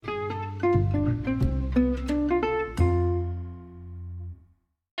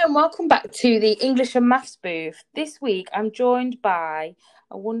and welcome back to the English and Maths booth. This week I'm joined by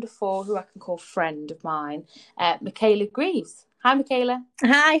a wonderful, who I can call friend of mine, Michaela Greaves. Hi, Michaela.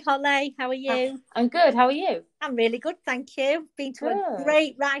 Hi, Holly. How are you? I'm good. How are you? I'm really good, thank you. Been to a Good.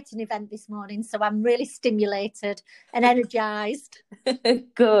 great writing event this morning, so I'm really stimulated and energised.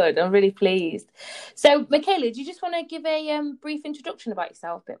 Good. I'm really pleased. So, Michaela, do you just want to give a brief introduction about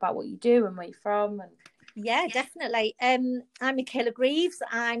yourself, a bit about what you do and where you're from? Yeah, definitely. I'm Michaela Greaves.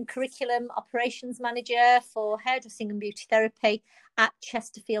 I'm Curriculum Operations Manager for Hairdressing and Beauty Therapy at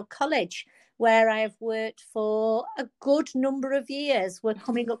Chesterfield College, where I have worked for a good number of years. We're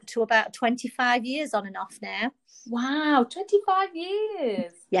coming up to about 25 years on and off now. Wow, 25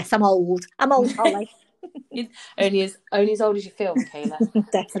 years. Yes, I'm old. I'm old, Holly. only as old as you feel, Michaela.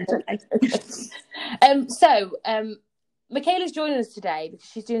 Definitely. Michaela's joining us today because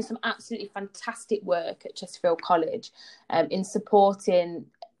she's doing some absolutely fantastic work at Chesterfield College in supporting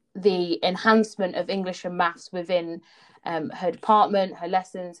the enhancement of English and Maths within her department, her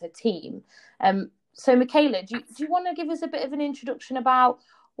lessons, her team. So, Michaela, do you want to give us a bit of an introduction about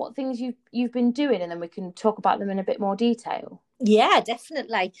what things you've been doing, and then we can talk about them in a bit more detail? Yeah,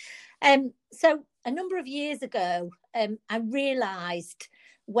 definitely. So a number of years ago, I realised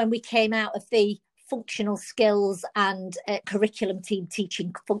when we came out of the functional skills and curriculum team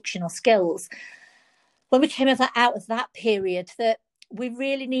teaching functional skills, when we came out of that period, that we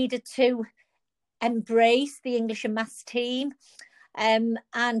really needed to embrace the English and Maths team. And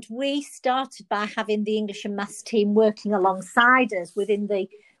we started by having the English and Maths team working alongside us within the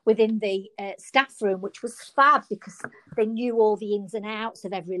staff room, which was fab because they knew all the ins and outs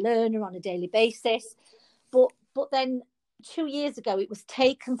of every learner on a daily basis. But then 2 years ago, it was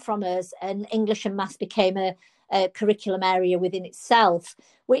taken from us, and English and Maths became a curriculum area within itself,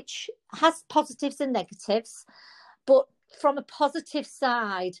 which has positives and negatives. But from a positive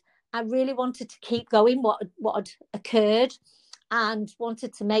side, I really wanted to keep going what had occurred, and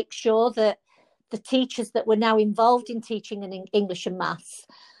wanted to make sure that the teachers that were now involved in teaching in English and Maths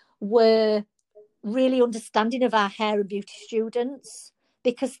were really understanding of our hair and beauty students,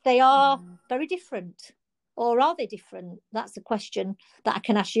 because they are very different. Or are they different? That's a question that I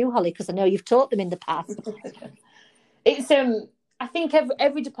can ask you, Holly, because I know you've taught them in the past. It's I think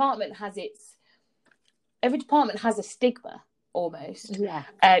every department has a stigma almost. Yeah.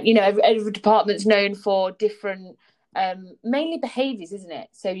 Every department's known for different mainly behaviours, isn't it?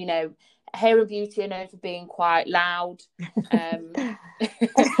 So, hair and beauty are known for being quite loud. And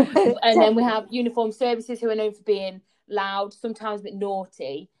then we have uniform services who are known for being loud, sometimes a bit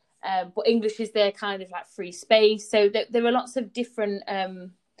naughty. But English is their kind of like free space. So there are lots of different, I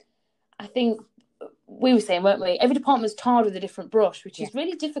think we were saying, weren't we? Every department's tarred with a different brush, which is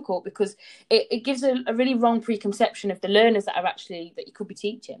really difficult because it gives a really wrong preconception of the learners that you could be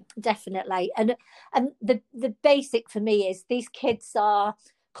teaching. Definitely. And the basic for me is these kids are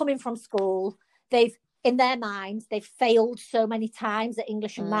coming from school. In their minds, they've failed so many times at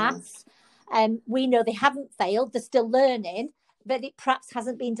English and Maths. We know they haven't failed. They're still learning, but it perhaps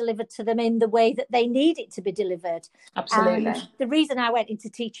hasn't been delivered to them in the way that they need it to be delivered. Absolutely. And the reason I went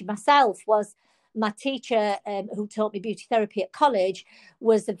into teaching myself was my teacher who taught me beauty therapy at college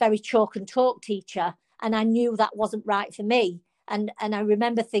was a very chalk and talk teacher, and I knew that wasn't right for me. And I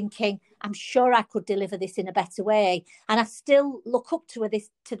remember thinking, I'm sure I could deliver this in a better way. And I still look up to her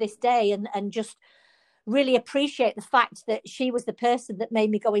to this day and just really appreciate the fact that she was the person that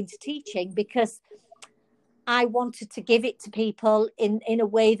made me go into teaching, because I wanted to give it to people in a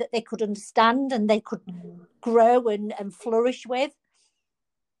way that they could understand and they could grow and flourish with.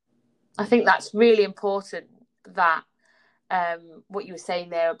 I think that's really important, that what you were saying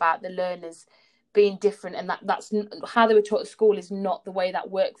there about the learners being different, and that's how they were taught at school is not the way that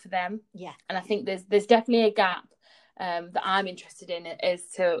worked for them. Yeah. And I think there's definitely a gap that I'm interested in as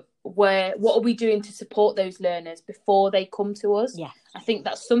to what are we doing to support those learners before they come to us. Yeah. I think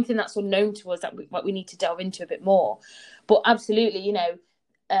that's something that's unknown to us that we need to delve into a bit more. But absolutely,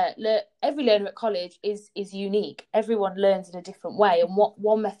 every learner at college is unique. Everyone learns in a different way, and what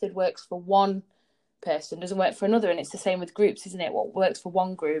one method works for one person doesn't work for another. And it's the same with groups, isn't it? What works for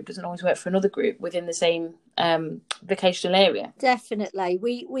one group doesn't always work for another group within the same vocational area. Definitely.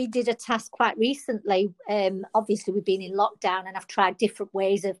 We did a task quite recently. Obviously we've been in lockdown, and I've tried different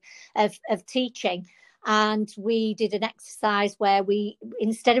ways of teaching. And we did an exercise where we,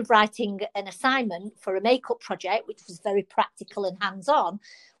 instead of writing an assignment for a makeup project, which was very practical and hands-on,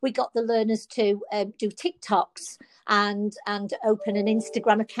 we got the learners to do TikToks and open an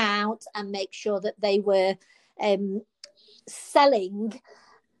Instagram account and make sure that they were selling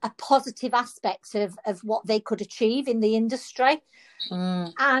a positive aspect of what they could achieve in the industry.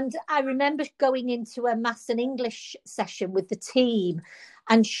 And I remember going into a Maths and English session with the team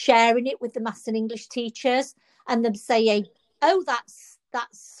and sharing it with the Maths and English teachers, and them saying, oh, that's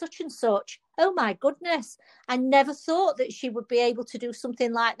such and such. Oh my goodness, I never thought that she would be able to do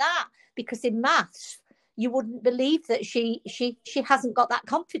something like that, because in maths you wouldn't believe that she hasn't got that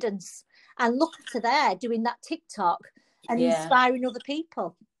confidence. And look at her there doing that TikTok and inspiring other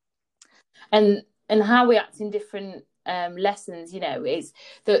people. And how we act in different lessons, is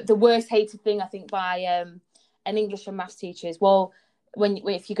the worst hated thing, I think, by an English and maths teacher is, well,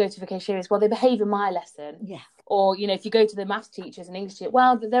 if you go to vocational areas, well, they behave in my lesson. Yeah. Or, if you go to the maths teachers and English teachers,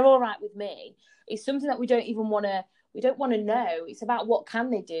 well, they're all right with me. It's something that we don't want to know. It's about what can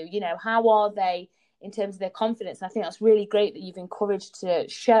they do? How are they in terms of their confidence? And I think that's really great that you've encouraged to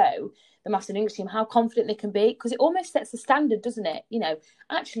show the Maths and English team how confident they can be, because it almost sets the standard, doesn't it?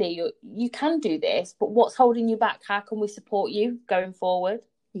 Actually, you can do this, but what's holding you back? How can we support you going forward?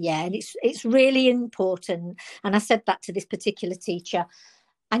 Yeah, and it's really important. And I said that to this particular teacher.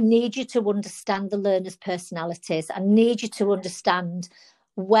 I need you to understand the learners' personalities. I need you to understand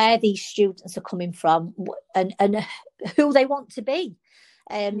where these students are coming from and who they want to be.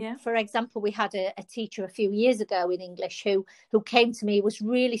 For example, we had a teacher a few years ago in English who came to me, was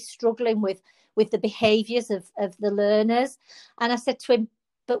really struggling with the behaviours of the learners. And I said to him,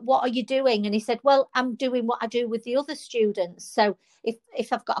 but what are you doing? And he said, well, I'm doing what I do with the other students. So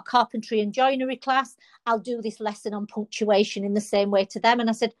if I've got a carpentry and joinery class, I'll do this lesson on punctuation in the same way to them. And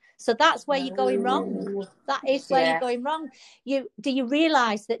I said, so that's where you're going wrong. That is where you're going wrong. Do you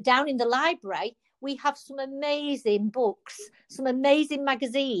realise that down in the library, we have some amazing books, some amazing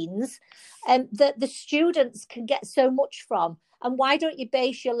magazines that the students can get so much from. And why don't you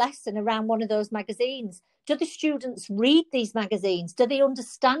base your lesson around one of those magazines? Do the students read these magazines? Do they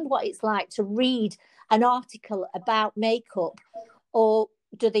understand what it's like to read an article about makeup? Or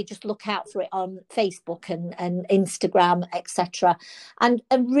do they just look out for it on Facebook and Instagram, etc.? And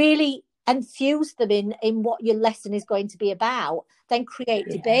really infuse them in what your lesson is going to be about, then create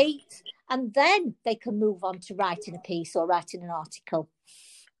debate, and then they can move on to writing a piece or writing an article.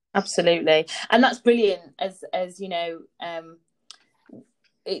 Absolutely. And that's brilliant. As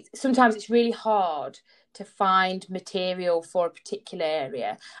sometimes it's really hard to find material for a particular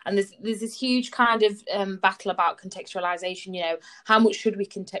area, and there's this huge kind of battle about contextualization. How much should we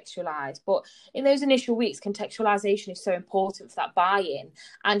contextualize? But in those initial weeks, contextualization is so important for that buy-in,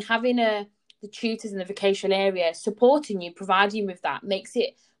 and having the tutors in the vocational area supporting you, providing you with that, makes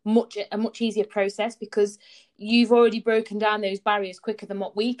it a much easier process, because you've already broken down those barriers quicker than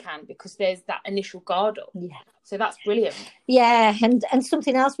what we can, because there's that initial guard up. Yeah. So that's brilliant. Yeah, and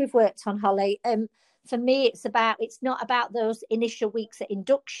something else we've worked on, Holly. For me, it's not about those initial weeks at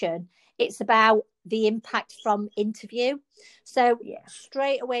induction. It's about the impact from interview. So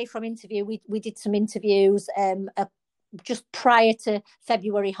straight away from interview, we did some interviews just prior to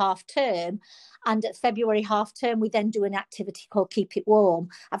February half term. And at February half term, we then do an activity called Keep It Warm.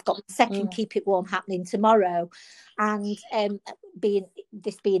 I've got the second Keep It Warm happening tomorrow. And being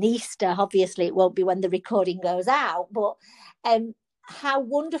Easter, obviously it won't be when the recording goes out, but how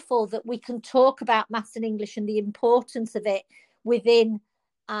wonderful that we can talk about maths and English and the importance of it within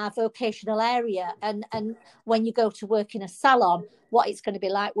our vocational area. And when you go to work in a salon, what it's going to be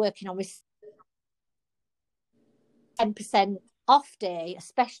like working on with 10% off day,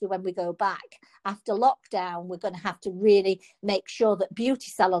 especially when we go back after lockdown. We're going to have to really make sure that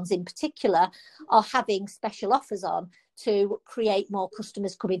beauty salons in particular are having special offers on to create more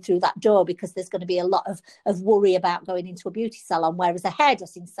customers coming through that door, because there's going to be a lot of worry about going into a beauty salon, whereas a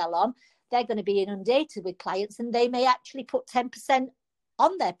hairdressing salon, they're going to be inundated with clients and they may actually put 10%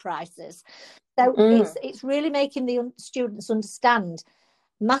 on their prices. So it's really making the students understand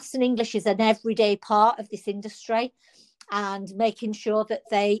maths and English is an everyday part of this industry, and making sure that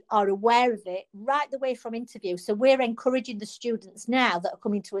they are aware of it right the way from interview. So we're encouraging the students now that are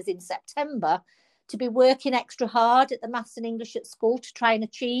coming to us in September to be working extra hard at the maths and English at school to try and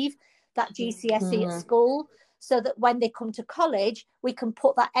achieve that GCSE at school, so that when they come to college, we can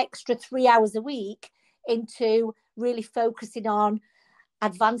put that extra 3 hours a week into really focusing on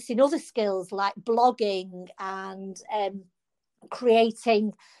advancing other skills like blogging and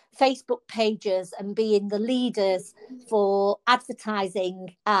creating Facebook pages and being the leaders for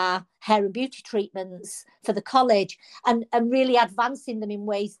advertising hair and beauty treatments for the college, and really advancing them in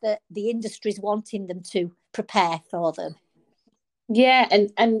ways that the industry is wanting them to prepare for them. Yeah,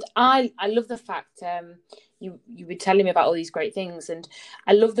 and I love the fact you were telling me about all these great things, and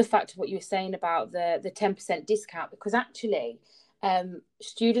I love the fact of what you were saying about the 10% discount, because actually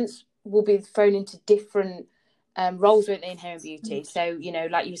students will be thrown into different roles, won't they, in hair and beauty? So, you know,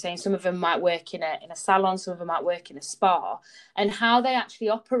 like you were saying, some of them might work in a salon, some of them might work in a spa, and how they actually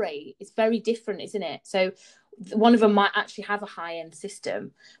operate is very different, isn't it? So one of them might actually have a high-end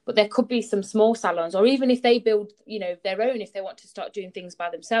system, but there could be some small salons, or even if they build, you know, their own, if they want to start doing things by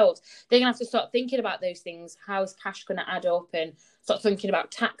themselves, they're gonna have to start thinking about those things. How's cash going to add up, and start thinking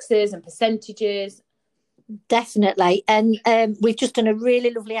about taxes and percentages. Definitely. And we've just done a really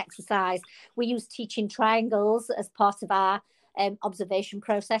lovely exercise. We use teaching triangles as part of our observation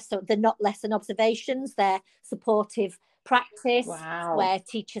process. So they're not lesson observations, they're supportive practice. Wow. Where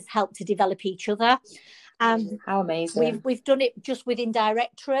teachers help to develop each other. How amazing. We've done it just within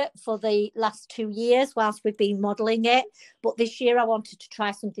directorate for the last 2 years whilst we've been modelling it. But this year I wanted to try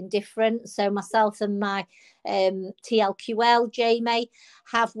something different. So myself and my TLQL, Jamie,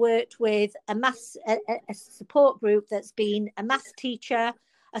 have worked with a support group that's been a maths teacher,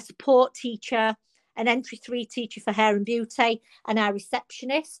 a support teacher, an entry 3 teacher for hair and beauty, and our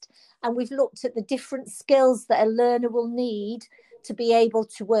receptionist. And we've looked at the different skills that a learner will need to be able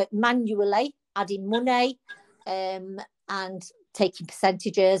to work manually, adding money and taking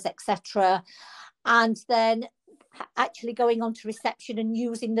percentages, etc. And then actually going on to reception and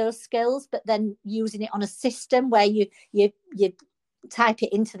using those skills, but then using it on a system where you type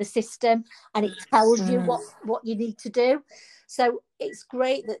it into the system and it tells you what you need to do. So it's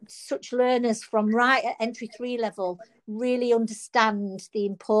great that such learners from right at entry 3 level really understand the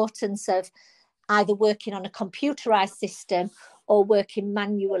importance of either working on a computerized system or working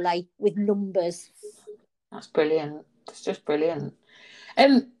manually with numbers. That's brilliant. That's just brilliant.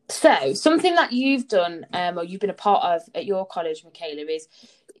 So something that you've done, or you've been a part of at your college, Michaela, is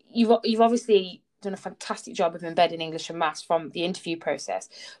you've obviously done a fantastic job of embedding English and maths from the interview process,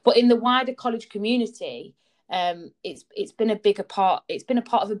 but in the wider college community, it's been a part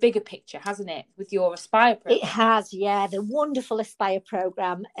of a bigger picture, hasn't it, with your Aspire program? It has, yeah, the wonderful Aspire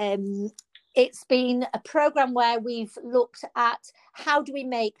program. It's been a program where we've looked at how do we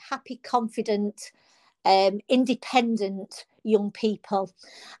make happy, confident, independent young people.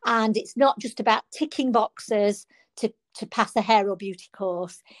 And it's not just about ticking boxes to pass a hair or beauty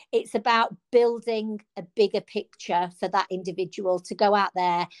course. It's about building a bigger picture for that individual to go out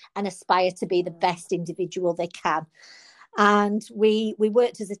there and aspire to be the best individual they can. And we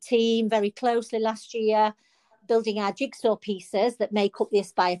worked as a team very closely last year, building our jigsaw pieces that make up the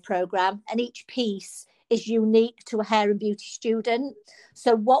Aspire program. And each piece is unique to a hair and beauty student.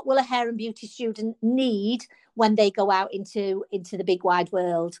 So what will a hair and beauty student need when they go out into the big wide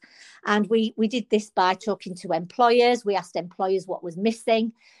world? And we did this by talking to employers. We asked employers what was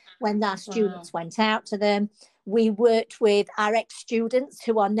missing when our students went out to them. We worked with our ex-students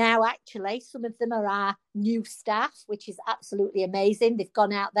who are now actually, some of them are our new staff, which is absolutely amazing. They've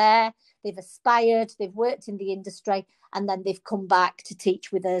gone out there, they've aspired, they've worked in the industry, and then they've come back to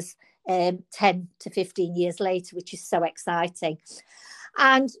teach with us 10 to 15 years later, which is so exciting.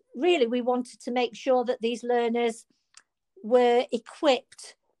 And really, we wanted to make sure that these learners were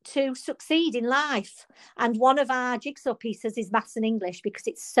equipped to succeed in life. And one of our jigsaw pieces is maths and English, because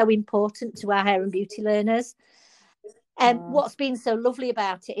it's so important to our hair and beauty learners. And what's been so lovely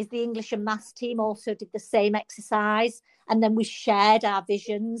about it is the English and maths team also did the same exercise, and then we shared our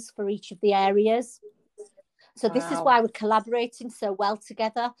visions for each of the areas. So this is why we're collaborating so well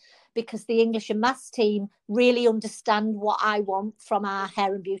together, because the English and maths team really understand what I want from our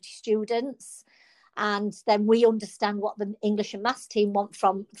hair and beauty students. And then we understand what the English and maths team want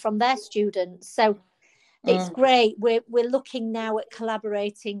from their students. So it's great. We're looking now at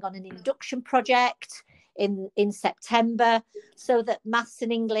collaborating on an induction project in September, so that maths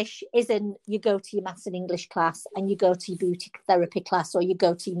and English isn't you go to your maths and English class and you go to your beauty therapy class or you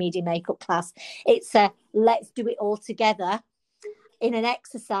go to your media makeup class. It's a let's do it all together in an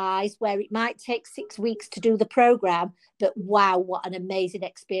exercise where it might take 6 weeks to do the program, but wow, what an amazing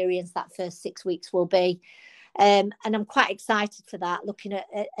experience that first 6 weeks will be. And I'm quite excited for that, looking at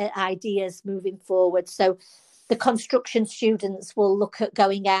ideas moving forward. So the construction students will look at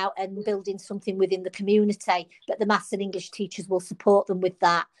going out and building something within the community, but the maths and English teachers will support them with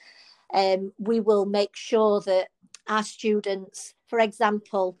that. We will make sure that our students, for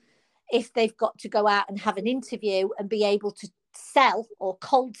example, if they've got to go out and have an interview and be able to sell or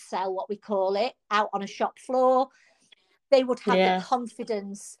cold sell, what we call it, out on a shop floor, they would have the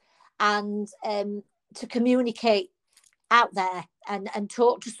confidence and to communicate out there and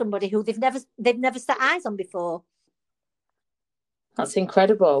talk to somebody who they've never set eyes on before. That's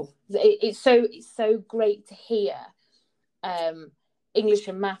incredible. It's so great to hear English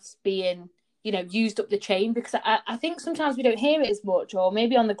and maths being used up the chain, because I think sometimes we don't hear it as much, or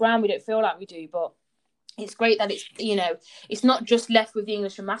maybe on the ground we don't feel like we do, but it's great that it's not just left with the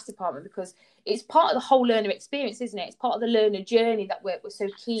English and Maths department, because it's part of the whole learner experience, isn't it? It's part of the learner journey that we're so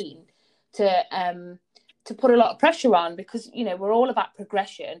keen to put a lot of pressure on, because we're all about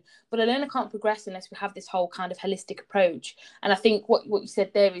progression, but a learner can't progress unless we have this whole kind of holistic approach. And I think what you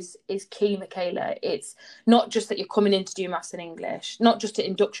said there is key, Michaela. It's not just that you're coming in to do Maths and English, not just at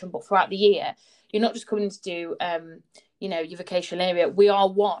induction, but throughout the year. You're not just coming in to do your vocational area. We are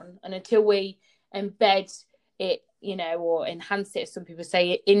one, and until we embed it, or enhance it, as some people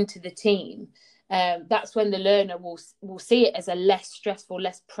say, into the team, that's when the learner will see it as a less stressful,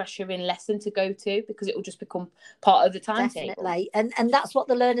 less pressuring lesson to go to, because it will just become part of the timetable. Definitely, and that's what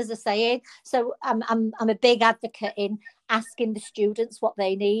the learners are saying. So I'm a big advocate in asking the students what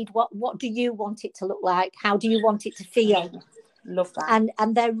they need. What do you want it to look like? How do you want it to feel? Love that.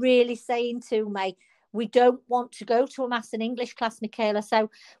 And they're really saying to me, we don't want to go to a Maths and English class, Michaela. So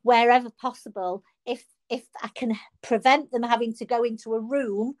wherever possible, if I can prevent them having to go into a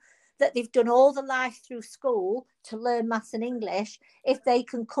room that they've done all the life through school to learn Maths and English, if they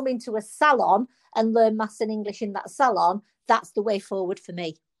can come into a salon and learn Maths and English in that salon, that's the way forward for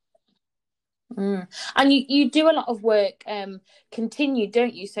me. And you do a lot of work continued,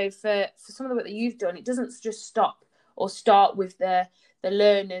 don't you? So for some of the work that you've done, it doesn't just stop or start with the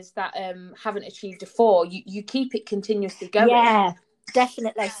learners that haven't achieved before. You keep it continuously going. Yeah,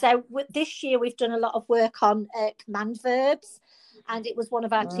 definitely. So this year we've done a lot of work on command verbs, and it was one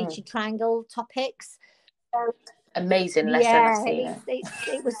of our teaching triangle topics. Amazing lesson. Yeah,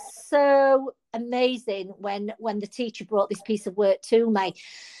 it was so amazing when the teacher brought this piece of work to me.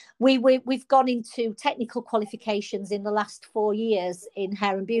 We've gone into technical qualifications in the last 4 years in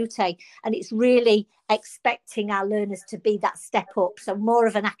hair and beauty, and it's really expecting our learners to be that step up, so more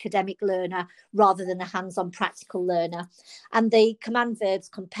of an academic learner rather than a hands-on practical learner. And the command verbs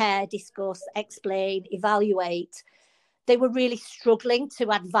compare, discuss, explain, evaluate, they were really struggling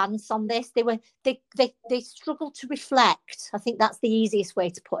to advance on this. They struggled to reflect. I think that's the easiest way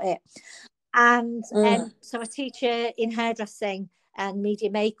to put it. And so a teacher in hairdressing and media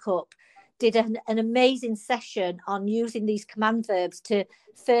makeup did an amazing session on using these command verbs to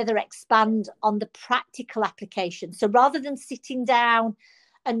further expand on the practical application. So rather than sitting down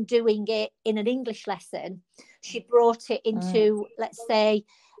and doing it in an English lesson, she brought it into, let's say,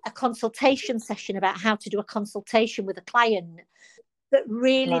 a consultation session about how to do a consultation with a client, that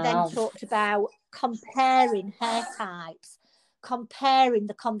really then talked about comparing hair types, comparing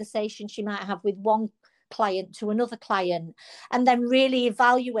the conversation she might have with one client to another client, and then really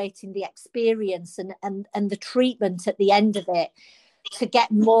evaluating the experience and the treatment at the end of it to get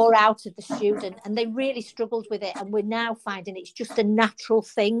more out of the student. And they really struggled with it, and we're now finding it's just a natural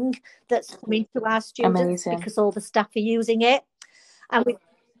thing that's coming to our students. Amazing. Because all the staff are using it, and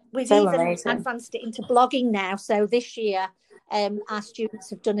we've so even advanced it into blogging now. So this year our students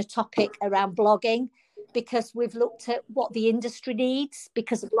have done a topic around blogging, because we've looked at what the industry needs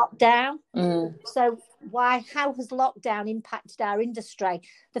because of lockdown. So how has lockdown impacted our industry?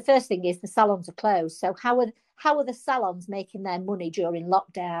 The first thing is the salons are closed. So how are the salons making their money during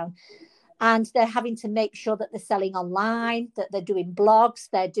lockdown? And they're having to make sure that they're selling online, that they're doing blogs,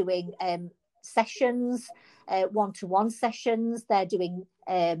 they're doing sessions, one-to-one sessions, they're doing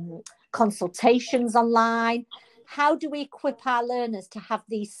consultations online. How do we equip our learners to have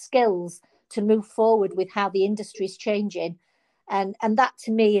these skills to move forward with how the industry is changing? And that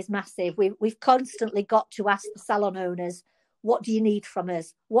to me is massive. We've constantly got to ask the salon owners, what do you need from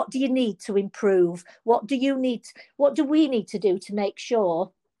us? What do you need to improve? What do we need to do to make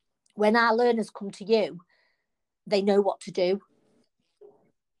sure when our learners come to you, they know what to do?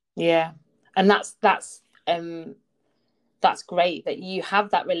 Yeah. And that's great that you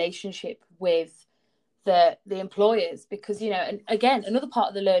have that relationship with the employers, because and again, another part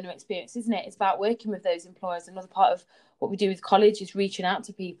of the learner experience, isn't it? It's about working with those employers. Another part of what we do with college is reaching out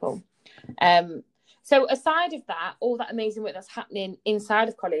to people. So aside of that, all that amazing work that's happening inside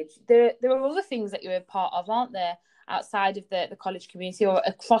of college, there are other things that you're a part of, aren't there, outside of the college community or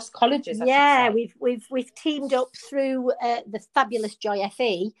across colleges? Yeah, we've teamed up through the fabulous Joy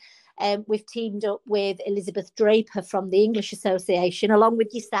FE. We've teamed up with Elizabeth Draper from the English Association, along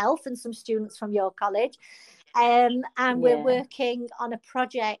with yourself and some students from your college. And we're working on a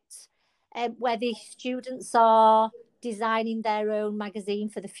project where the students are designing their own magazine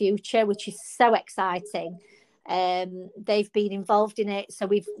for the future, which is so exciting. They've been involved in it. So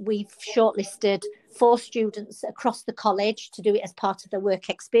we've shortlisted 4 students across the college to do it as part of their work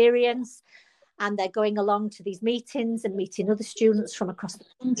experience. and they're going along to these meetings and meeting other students from across the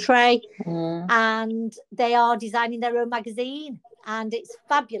country. And they are designing their own magazine, and it's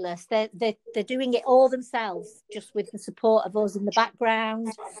fabulous. They're doing it all themselves, just with the support of us in the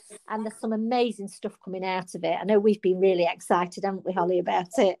background. And there's some amazing stuff coming out of it. I know we've been really excited, haven't we, Holly, about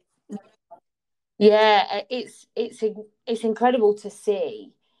it? Yeah, it's incredible to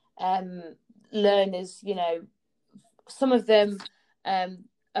see learners. You know, some of them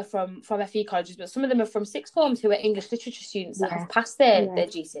are from FE colleges, but some of them are from sixth forms who are English literature students that have passed their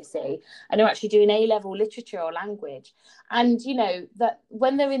GCSE and are actually doing A-level literature or language. And, you know, that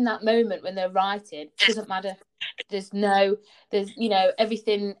when they're in that moment, when they're writing, it doesn't matter. There's, you know,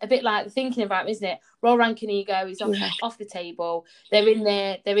 everything, a bit like the thinking environment, isn't it? Role, rank and ego is off the table. They're in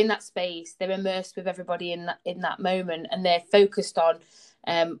there, they're in that space, they're immersed with everybody in that moment, and they're focused on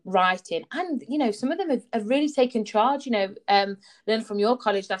writing. And, you know, some of them have really taken charge. You know, learned from your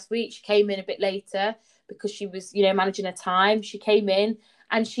college last week, she came in a bit later because she was, you know, managing her time. She came in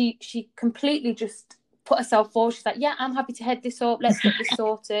and she completely just put herself forward. She's like, yeah, I'm happy to head this up, let's get this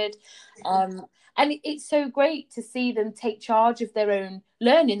sorted. And it's so great to see them take charge of their own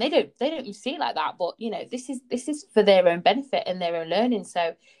learning. They don't even see it like that, but, you know, this is for their own benefit and their own learning.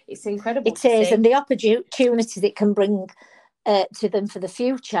 So it's incredible. It is, and the opportunities it can bring to them for the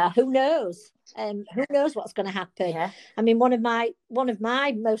future. Who knows? Who knows what's going to happen? Yeah. I mean, one of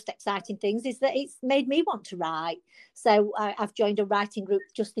my most exciting things is that it's made me want to write. So I've joined a writing group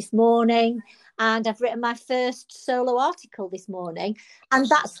just this morning, and I've written my first solo article this morning, and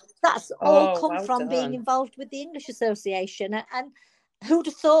that's all come from being involved with the English Association. And who'd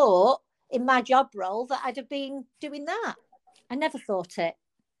have thought in my job role that I'd have been doing that? I never thought it.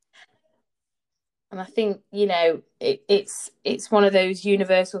 And I think, you know, it's one of those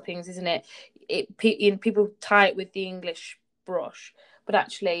universal things, isn't it? People tie it with the English brush, but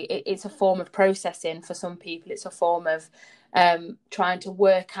actually it's a form of processing for some people. It's a form of trying to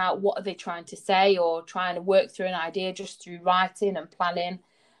work out what are they trying to say, or trying to work through an idea just through writing and planning.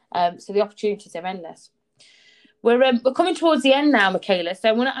 So the opportunities are endless. We're coming towards the end now, Michaela. So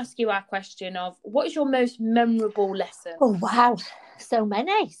I want to ask you our question of, what is your most memorable lesson? Oh, wow. So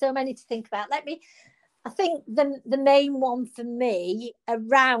many to think about. I think the main one for me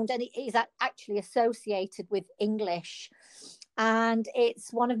around, and it is actually associated with English, and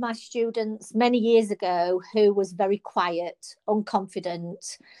it's one of my students many years ago who was very quiet,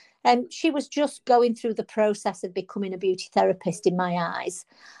 unconfident, and she was just going through the process of becoming a beauty therapist in my eyes.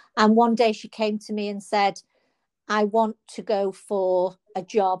 And one day she came to me and said, I want to go for a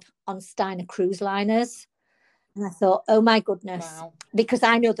job on Steiner Cruise Liners. And I thought, oh my goodness, wow. Because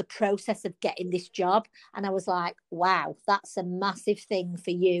I know the process of getting this job. And I was like, wow, that's a massive thing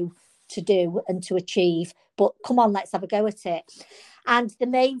for you to do and to achieve. But come on, let's have a go at it. And the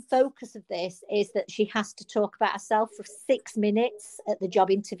main focus of this is that she has to talk about herself for 6 minutes at the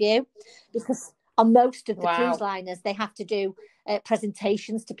job interview, because on most of the cruise liners, they have to do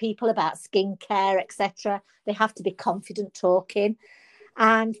presentations to people about skincare, etc. They have to be confident talking.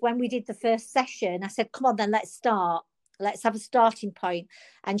 And when we did the first session, I said, come on, then let's start. Let's have a starting point.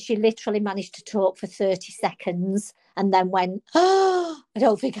 And she literally managed to talk for 30 seconds and then went, oh, I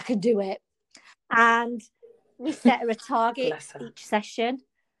don't think I can do it. And we set her a target each session.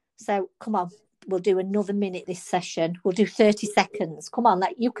 So come on, we'll do another minute this session. We'll do 30 seconds. Come on,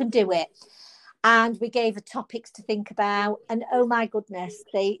 you can do it. And we gave her topics to think about. And oh my goodness,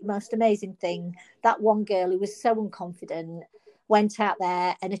 the most amazing thing, that one girl who was so unconfident went out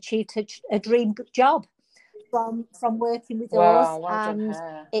there and achieved a dream job from working with us. And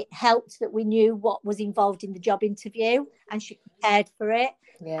it helped that we knew what was involved in the job interview, and she prepared for it.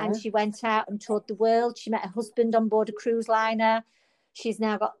 Yeah. And she went out and toured the world. She met her husband on board a cruise liner. She's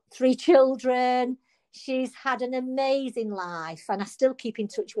now got 3 children. She's had an amazing life, and I still keep in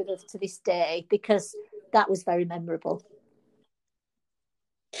touch with her to this day because that was very memorable.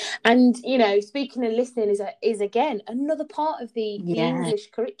 And, you know, speaking and listening is again another part of the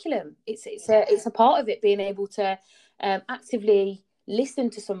English curriculum. It's a part of it, being able to actively listen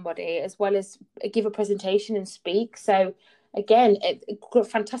to somebody as well as give a presentation and speak. So again, a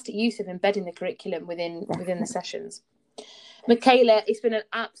fantastic use of embedding the curriculum within the sessions. Michaela, it's been an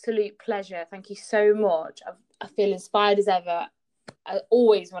absolute pleasure. Thank you so much. I feel inspired as ever.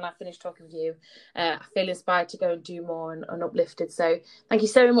 Always, when I finish talking with you, I feel inspired to go and do more and uplifted. So thank you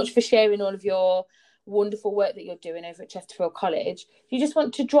so much for sharing all of your wonderful work that you're doing over at Chesterfield College. Do you just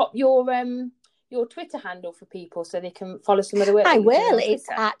want to drop your Twitter handle for people so they can follow some of the work? I will. It's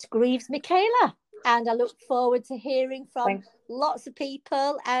at Greaves Michaela. And I look forward to hearing from lots of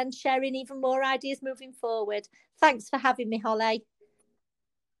people and sharing even more ideas moving forward. Thanks for having me, Holly.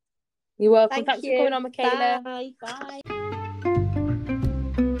 You're welcome. Thank Thanks you. for coming on, Michaela. Bye. Bye.